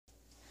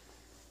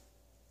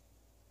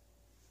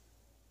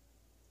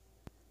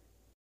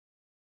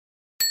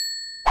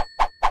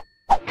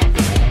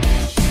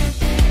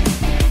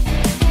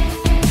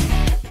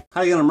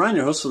Hi again, I'm Ryan,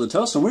 your host for The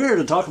Toast, and we're here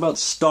to talk about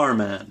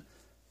Starman.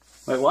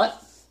 Wait,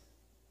 what?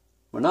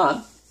 We're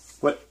not?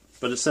 What?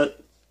 But it said...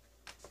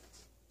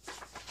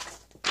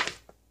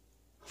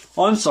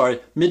 Oh, I'm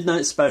sorry.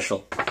 Midnight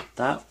Special.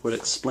 That would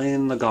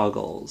explain the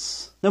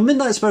goggles. Now,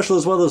 Midnight Special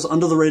is one of those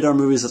under-the-radar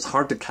movies that's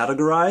hard to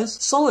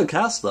categorize. Solid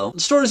cast, though. The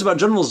story's about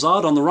General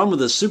Zod on the run with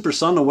his super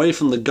son away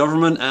from the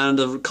government and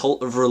a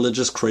cult of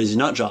religious crazy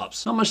nut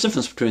jobs. Not much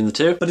difference between the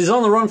two. But he's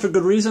on the run for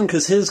good reason,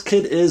 because his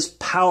kid is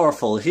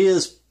powerful. He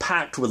is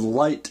packed with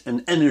light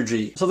and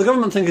energy. So the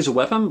government think he's a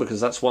weapon, because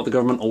that's what the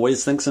government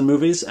always thinks in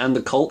movies, and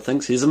the cult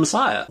thinks he's a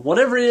messiah.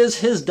 Whatever he is,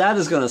 his dad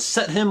is going to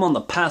set him on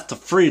the path to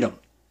freedom.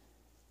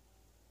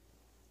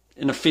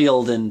 In a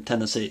field in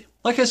Tennessee.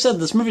 Like I said,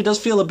 this movie does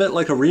feel a bit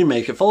like a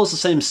remake. It follows the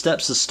same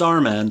steps as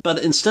Starman,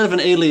 but instead of an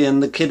alien,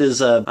 the kid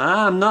is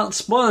I'm not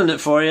spoiling it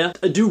for you.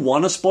 I do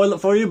want to spoil it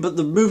for you, but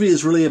the movie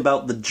is really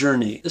about the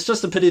journey. It's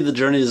just a pity the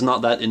journey is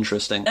not that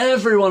interesting.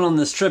 Everyone on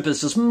this trip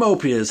is just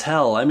mopey as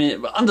hell. I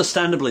mean,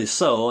 understandably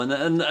so,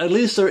 and at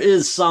least there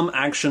is some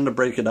action to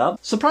break it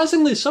up.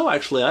 Surprisingly so,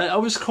 actually. I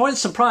was quite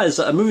surprised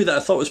that a movie that I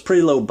thought was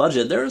pretty low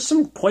budget, there are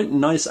some quite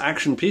nice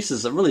action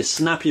pieces that really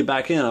snap you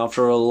back in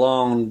after a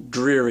long,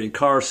 dreary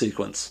car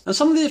sequence. And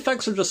some of the effects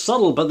are just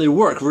subtle, but they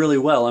work really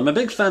well. I'm a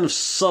big fan of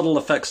subtle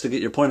effects to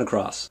get your point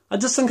across. I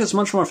just think it's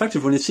much more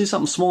effective when you see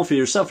something small for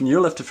yourself and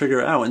you're left to figure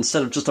it out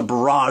instead of just a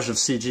barrage of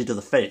CG to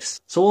the face.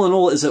 So all in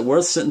all, is it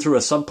worth sitting through a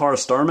subpar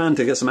Starman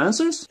to get some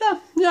answers?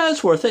 Yeah,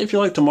 it's worth it if you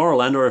like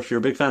Tomorrowland or if you're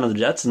a big fan of the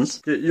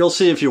Jetsons. You'll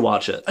see if you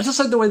watch it. I just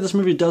like the way this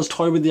movie does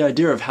toy with the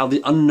idea of how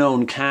the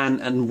unknown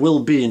can and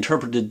will be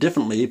interpreted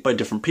differently by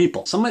different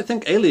people. Some might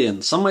think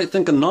aliens, some might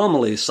think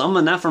anomaly, some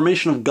an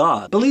affirmation of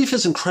God. Belief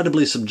is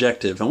incredibly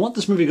subjective, and what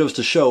this movie goes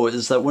to show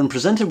is that when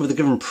presented with a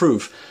given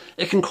proof,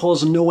 it can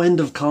cause no end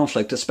of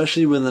conflict,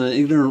 especially within an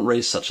ignorant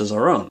race such as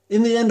our own.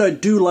 In the end, I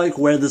do like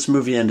where this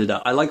movie ended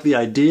up. I like the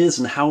ideas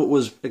and how it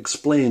was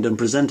explained and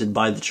presented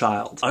by the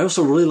child. I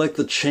also really like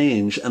the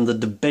change and the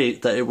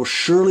debate that it will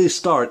surely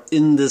start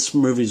in this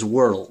movie's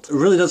world. It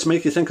really does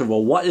make you think of,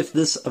 well, what if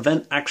this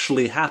event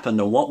actually happened,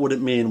 and what would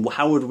it mean?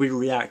 How would we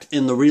react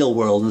in the real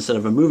world instead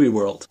of a movie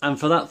world? And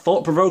for that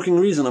thought-provoking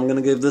reason, I'm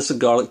going to give this a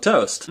garlic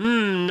toast.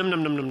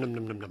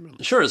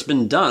 Sure, it's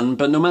been done,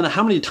 but no matter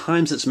how many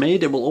times it's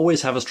made, it will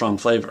always have a strong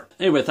flavor.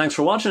 Anyway, thanks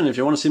for watching. If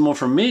you want to see more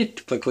from me,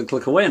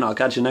 click away, and I'll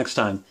catch you next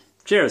time.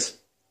 Cheers!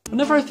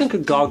 Whenever I think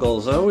of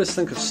goggles, I always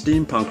think of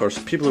steampunk or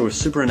people who are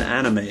super into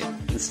anime,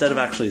 instead of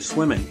actually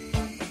swimming.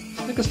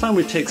 I think it's time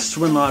we take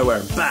swim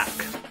eyewear back.